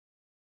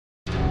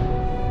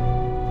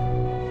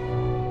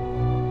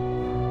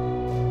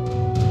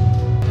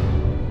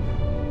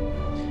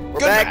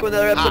back with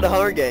another episode of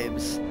Hunger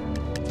Games.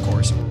 Of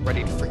course, we're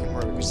ready to freaking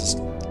murder because this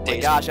Oh my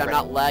gosh, I'm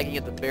not lagging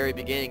at the very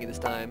beginning of this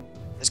time.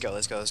 Let's go,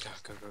 let's go, let's go.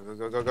 Go,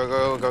 go, go, go,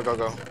 go, go, go,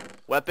 go, go.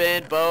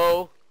 Weapon,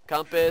 bow,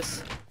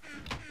 compass.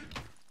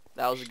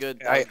 That was a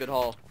good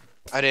haul.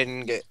 I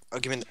didn't get,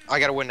 I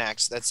got a wooden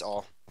axe, that's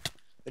all.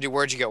 Dude,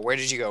 where'd you go? Where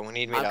did you go? We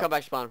need to meet up. I'll come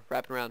back to spawn,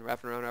 wrapping around.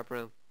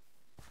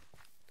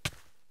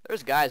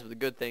 There's guys with the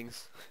good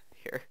things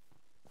here.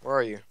 Where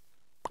are you?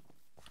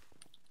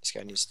 This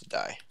guy needs to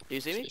die. Do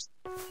you see me?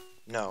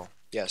 No.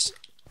 Yes.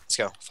 Let's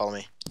go. Follow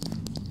me.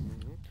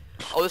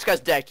 Oh, this guy's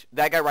decked.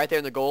 That guy right there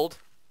in the gold.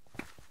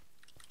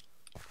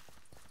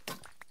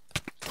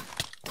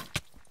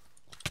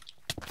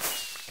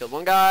 Killed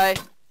one guy.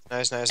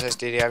 Nice, nice, nice.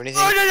 Did you have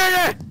anything?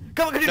 Oh, no.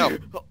 Come on, No.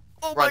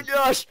 Oh Run. my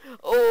gosh.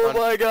 Oh Run.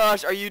 my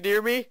gosh. Are you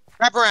near me?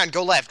 Wrap around.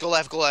 Go left. Go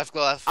left. Go left.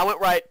 Go left. I went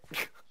right.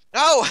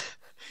 No!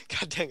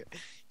 God dang it.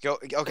 Go.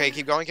 Okay,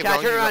 keep going. Keep Can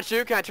going. I turn around and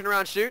shoot? Can I turn around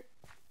and shoot?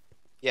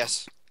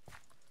 Yes.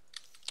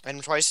 Hit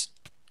him twice.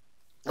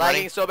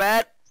 Lagging so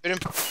bad. Hit him.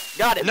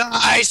 Got it.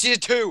 Nice. He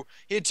had two.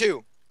 He had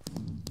two.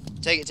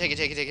 Take it. Take it.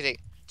 Take it. Take it. Take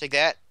it. Take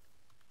that.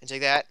 And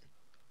take that.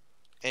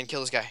 And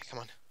kill this guy. Come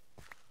on.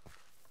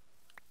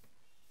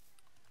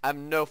 I have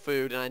no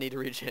food and I need to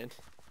regen.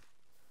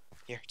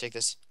 Here, take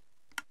this.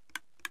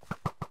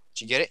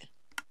 Did you get it?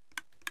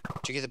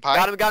 Did you get the pie?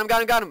 Got him.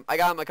 I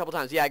got him a couple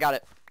times. Yeah, I got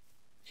it.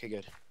 Okay,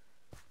 good.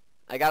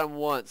 I got him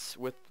once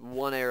with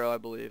one arrow, I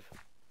believe.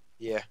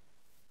 Yeah.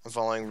 I'm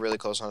following really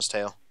close on his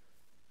tail.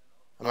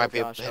 I Oh might be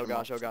able gosh, to hit oh him.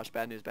 gosh, oh gosh.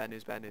 Bad news.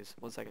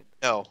 1 second.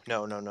 No.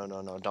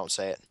 Don't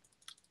say it.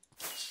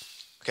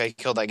 Okay,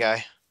 killed that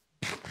guy.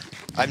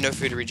 I have no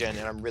food to regen,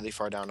 and I'm really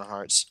far down on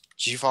hearts.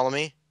 Did you follow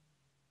me?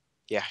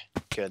 Yeah,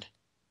 good.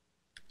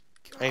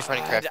 I need to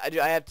find a craft.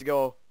 I have to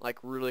go, like,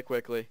 really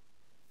quickly.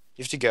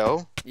 You have to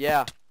go?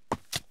 Yeah.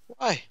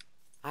 Why?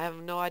 I have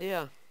no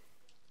idea.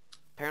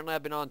 Apparently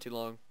I've been on too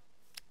long.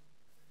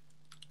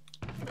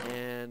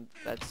 And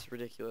that's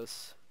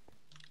ridiculous.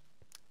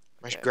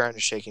 My ground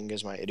is shaking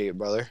because my idiot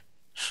brother.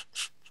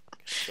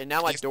 And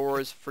now my door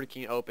is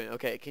freaking open.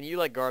 Okay, can you,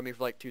 like, guard me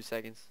for, like, 2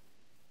 seconds?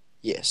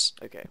 Yes.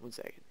 Okay, 1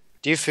 second.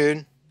 Do you have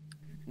food?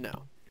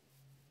 No.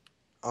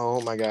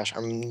 Oh my gosh,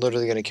 I'm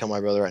literally gonna kill my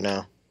brother right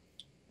now.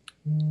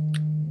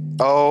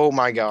 Oh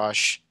my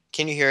gosh.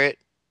 Can you hear it?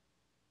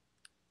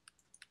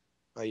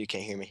 Oh, you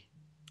can't hear me.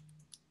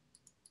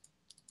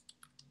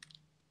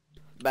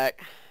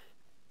 Back.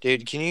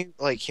 Dude, can you,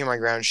 like, hear my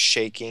ground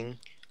shaking?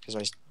 Because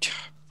my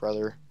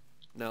brother.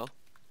 No.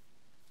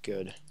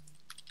 Good.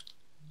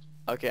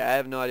 Okay, I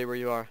have no idea where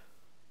you are.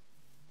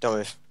 Don't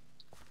move.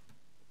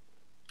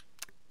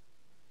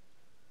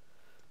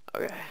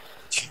 Okay.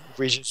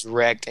 We just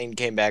wrecked and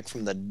came back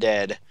from the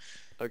dead.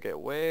 Okay,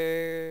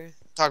 where?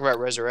 Talk about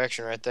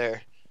resurrection right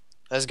there.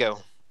 Let's go.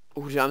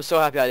 Ooh, dude, I'm so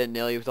happy I didn't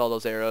nail you with all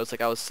those arrows.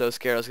 Like, I was so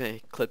scared I was gonna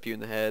clip you in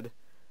the head.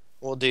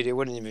 Well, dude, it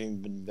wouldn't have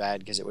even been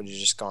bad because it would have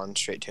just gone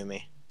straight to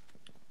me.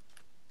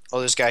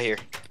 Oh, this guy here.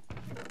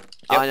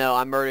 Yep. I know,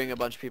 I'm murdering a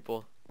bunch of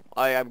people.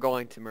 I'm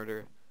going to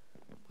murder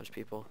a bunch of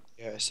people.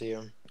 Yeah, I see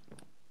him.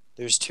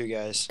 There's two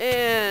guys.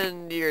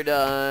 And you're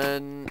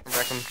done.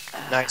 Wreck him.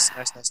 Nice,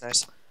 nice, nice,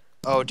 nice.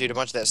 Oh, dude, a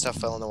bunch of that stuff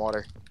fell in the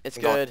water. It's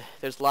I'm good. going.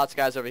 There's lots of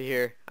guys over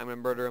here. I'm gonna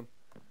murder them.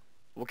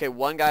 Okay,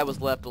 one guy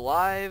was left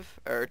alive.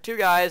 Or two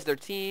guys, they're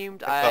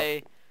teamed.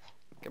 I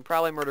can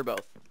probably murder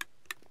both.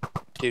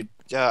 Dude,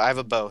 I have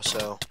a bow,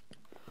 so...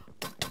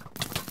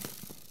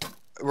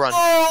 Run.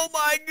 Oh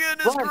my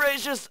goodness Run.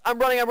 gracious! I'm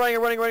running.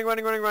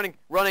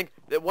 Running.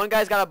 That one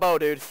guy's got a bow,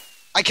 dude.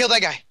 I killed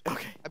that guy.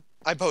 Okay.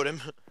 I bowed him.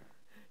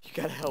 You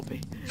gotta help me.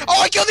 Oh,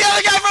 I killed the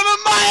other guy from a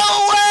mile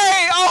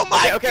away! Oh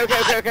my Okay.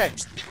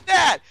 God.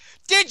 That!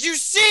 Did you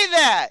see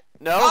that?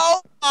 No?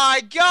 Oh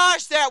my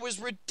gosh, that was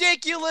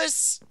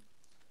ridiculous!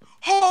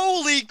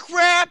 Holy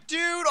crap, dude!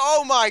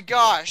 Oh my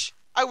gosh!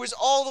 I was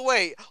all the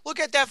way.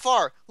 Look at that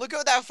far. Look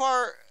at that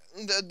far,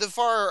 the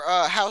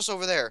far house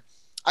over there.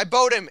 I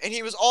bowed him, and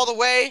he was all the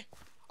way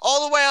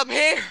up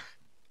here.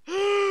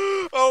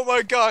 Oh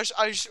my gosh!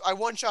 I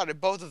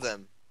one-shotted both of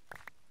them.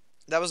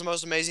 That was the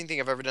most amazing thing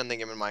I've ever done in the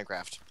game in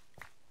Minecraft.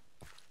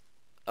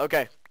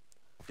 Okay.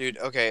 Dude,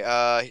 okay,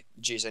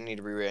 jeez, I need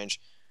to rearrange.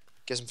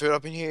 Get some food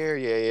up in here,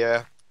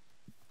 yeah.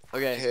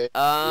 Okay.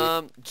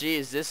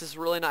 Geez, this is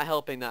really not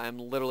helping that I'm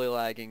literally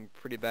lagging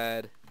pretty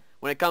bad.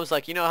 When it comes,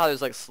 like, you know how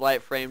there's, like,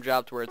 slight frame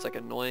drop to where it's, like,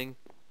 annoying?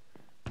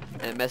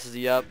 And it messes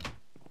you up?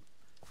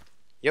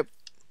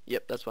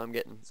 Yep, that's what I'm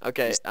getting.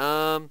 Okay,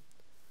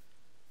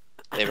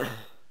 Neighbor.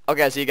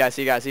 Okay, see you guys.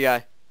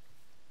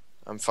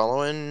 I'm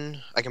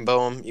following. I can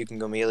bow him, you can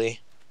go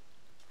melee.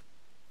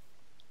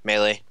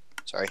 Melee,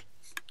 sorry.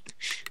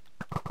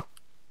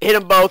 Hit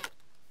them both.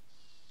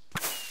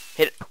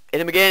 Hit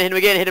him again.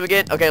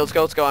 Okay, let's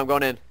go. I'm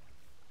going in.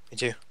 Me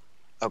too.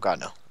 Oh god,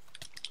 no.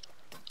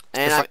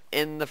 And I'm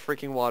in the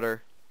freaking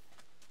water.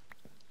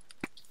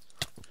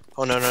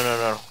 Oh,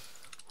 no.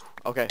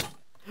 Okay.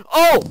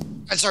 Oh!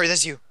 I'm sorry,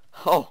 that's you.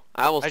 Oh,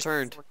 I almost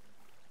turned.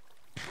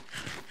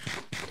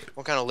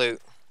 What kind of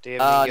loot? Do you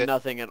have any good?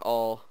 Nothing at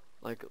all.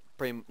 Like,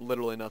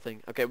 literally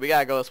nothing. Okay, we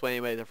gotta go this way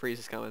anyway. The freeze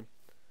is coming.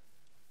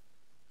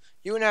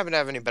 You wouldn't happen to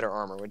have any better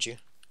armor, would you?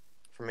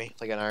 For me,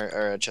 like an iron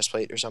or a chest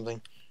plate or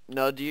something.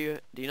 No, do you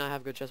not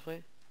have good chest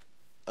plate?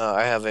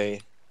 I have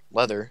a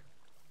leather.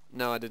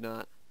 No, I did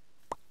not.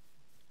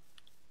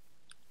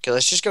 Okay,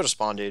 let's just go to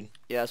spawn, dude.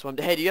 Yeah, so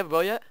hey, do you have a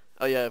bow yet?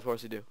 Oh yeah, of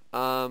course you do.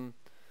 I'm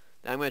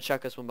gonna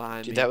chuck this one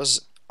behind Dude, me. that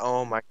was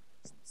oh my.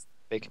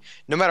 Big.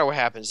 No matter what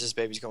happens, this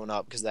baby's going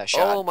up because of that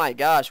shot. Oh my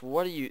gosh,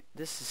 what are you?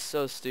 This is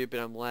so stupid.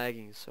 I'm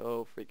lagging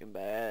so freaking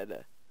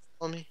bad.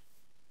 Follow me.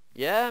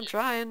 Yeah, I'm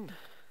trying.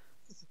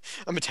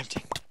 I'm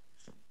attempting.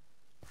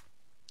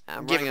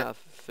 I'm Give running her- out of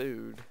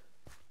food.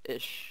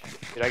 Ish.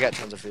 Dude, I got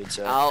tons of food,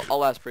 so I'll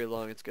last pretty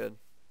long. It's good.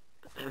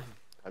 I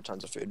have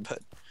tons of food. But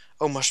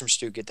oh, mushroom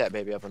stew, get that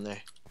baby up in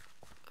there.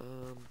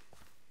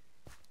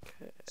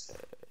 Okay.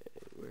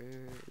 Where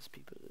is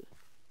people?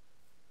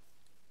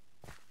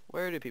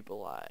 Where do people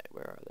lie?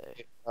 Where are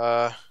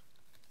they?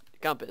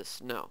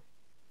 Compass. No.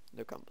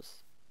 No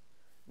compass.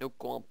 No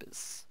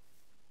compass.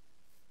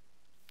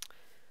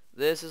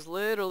 This is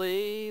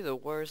literally the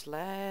worst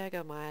lag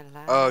of my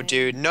life. Oh,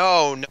 dude,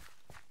 no, no.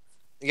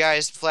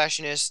 Guys,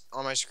 flashiness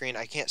on my screen.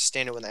 I can't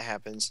stand it when that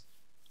happens.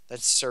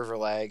 That's server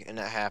lag, and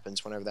that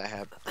happens whenever that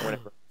happens.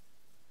 Whenever.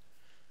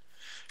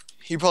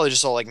 You probably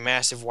just saw like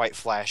massive white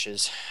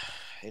flashes,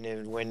 and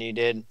then when you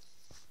did,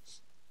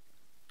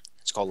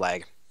 it's called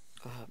lag.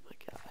 Oh my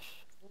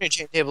gosh. Any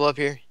chain table up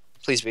here?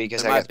 Please be,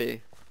 because There I might got.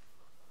 be.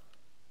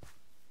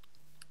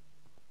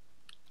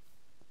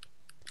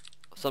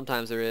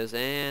 Sometimes there is,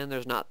 and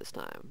there's not this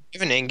time. You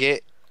have an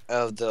ingot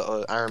of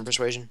the iron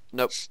persuasion?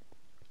 Nope.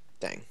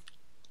 Dang.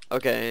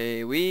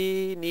 Okay,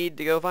 we need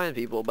to go find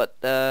people, but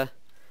that's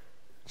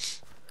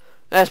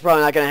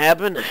probably not gonna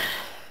happen.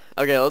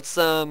 Okay, let's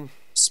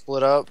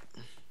Split up.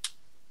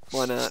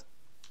 why not?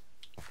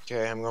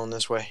 Okay, I'm going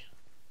this way.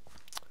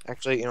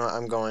 Actually, you know what?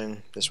 I'm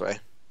going this way.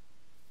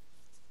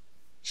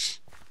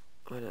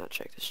 Why not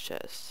check this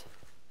chest?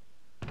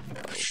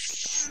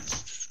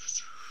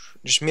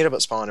 Just meet up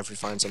at spawn if we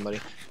find somebody.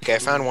 Okay, I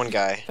found one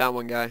guy. Found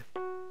one guy.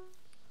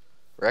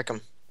 Wreck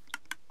him.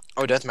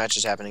 Oh, deathmatch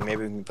is happening.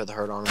 Maybe we can put the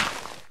hurt on him.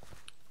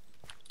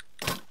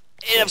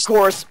 And of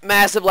course,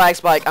 massive lag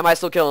spike. I might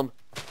still kill him.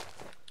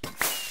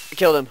 I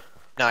killed him.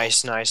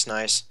 Nice, nice,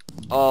 nice.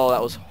 Oh,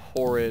 that was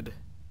horrid.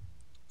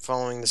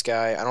 Following this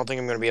guy. I don't think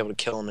I'm going to be able to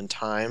kill him in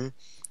time,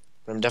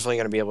 but I'm definitely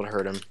going to be able to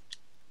hurt him.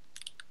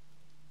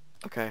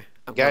 Okay.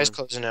 The guy's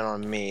closing in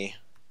on me.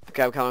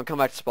 Okay, I'm coming. Come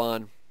back to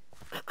spawn.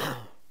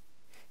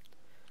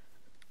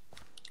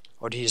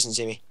 Oh, he doesn't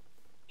see me.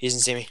 He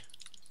doesn't see me.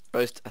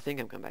 Roast, I think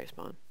I'm coming back to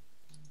spawn.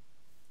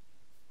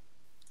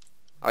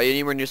 Are you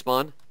anywhere near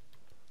spawn?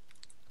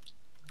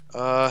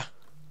 Oh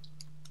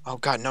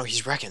god, no,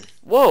 he's wrecking.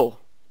 Whoa!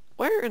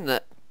 Where in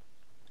the...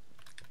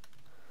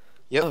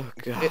 Yep. Oh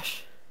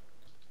gosh.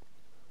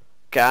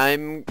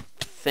 Okay,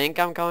 think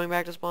I'm coming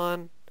back to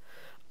spawn.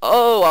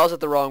 Oh, I was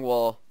at the wrong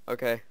wall.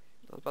 Okay.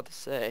 I was about to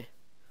say.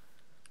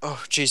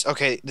 Oh, jeez.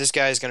 Okay, this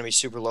guy is going to be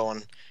super low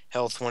on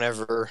health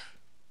whenever...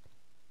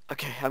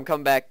 Okay, I'm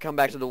coming back. Come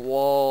back to the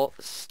wall.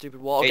 Stupid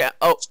wall. Okay. Hey.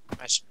 Oh.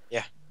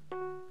 Yeah.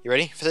 You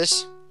ready for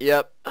this?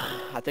 Yep.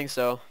 I think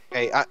so.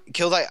 Okay,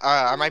 kill that.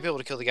 I might be able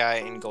to kill the guy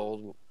in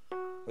gold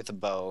with a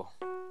bow.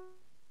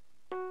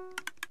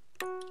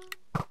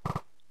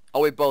 Oh,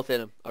 we both hit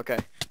him. Okay.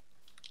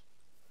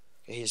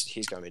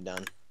 He's gonna be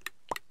done.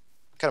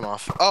 Cut him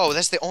off. Oh,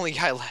 that's the only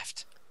guy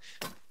left.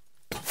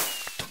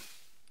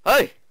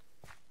 Hey!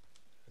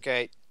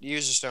 Okay,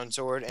 use your stone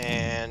sword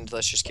and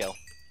let's just kill.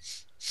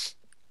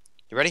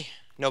 You ready?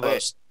 No Okay,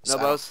 bows. No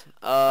Style.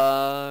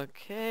 bows.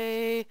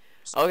 Okay.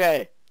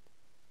 Okay.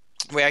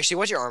 Wait, actually,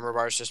 what's your armor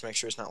bars? Just make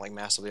sure it's not like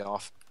massively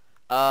off.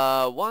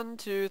 1,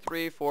 2,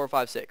 3, 4,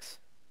 5, 6.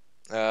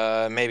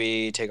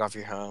 Maybe take off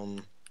your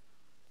helm.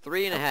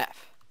 3.5.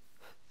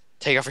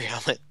 Take off your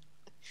helmet.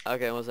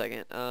 Okay, 1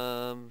 second.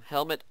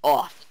 Helmet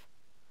off.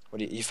 What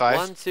do you 5?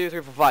 1, 2,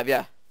 3, 4, 5.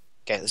 Yeah.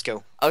 Okay, let's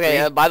go. Okay.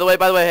 3. By the way,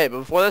 hey,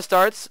 before this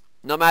starts,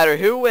 no matter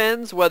who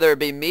wins, whether it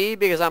be me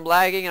because I'm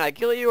lagging and I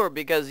kill you, or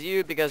because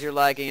you're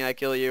lagging and I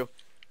kill you,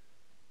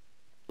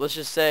 let's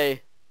just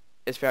say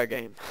it's fair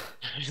game.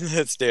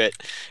 Let's do it.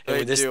 Three,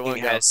 And this two, one,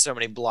 thing go. has so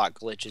many block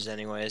glitches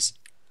anyways.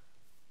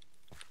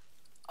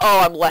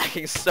 Oh, I'm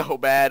lagging so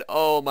bad.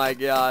 Oh my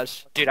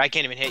gosh. Dude, I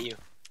can't even hit you.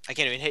 I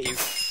can't even hit you.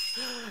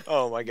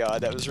 Oh my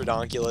god, that was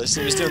ridiculous.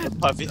 He was doing the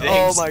puffy things.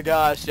 Oh my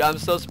gosh. I'm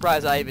so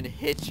surprised I even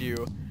hit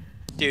you.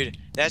 Dude,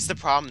 that's the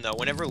problem though.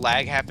 Whenever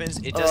lag happens,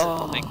 it doesn't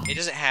Oh. it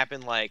doesn't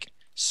happen like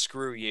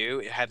screw you.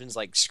 It happens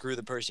like screw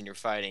the person you're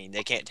fighting.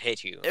 They can't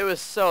hit you. It was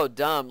so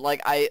dumb.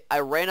 Like I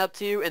ran up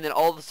to you and then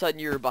all of a sudden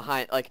you were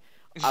behind. Like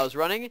I was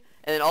running and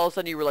then all of a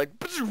sudden you were like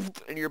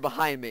and you're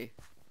behind me.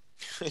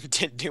 It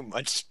didn't do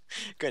much.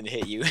 Couldn't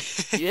hit you.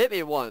 You hit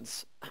me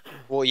once.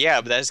 Well, yeah,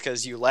 but that's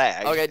because you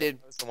lagged. Okay, dude.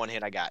 That's the one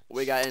hit I got.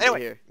 We got into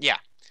Anyway, here. yeah.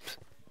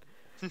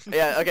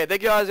 Yeah. Okay.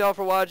 Thank you guys all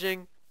for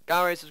watching.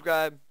 Comment, rate,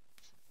 subscribe.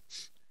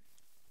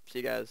 See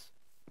you guys.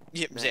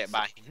 Yep, Next.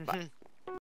 bye. Bye.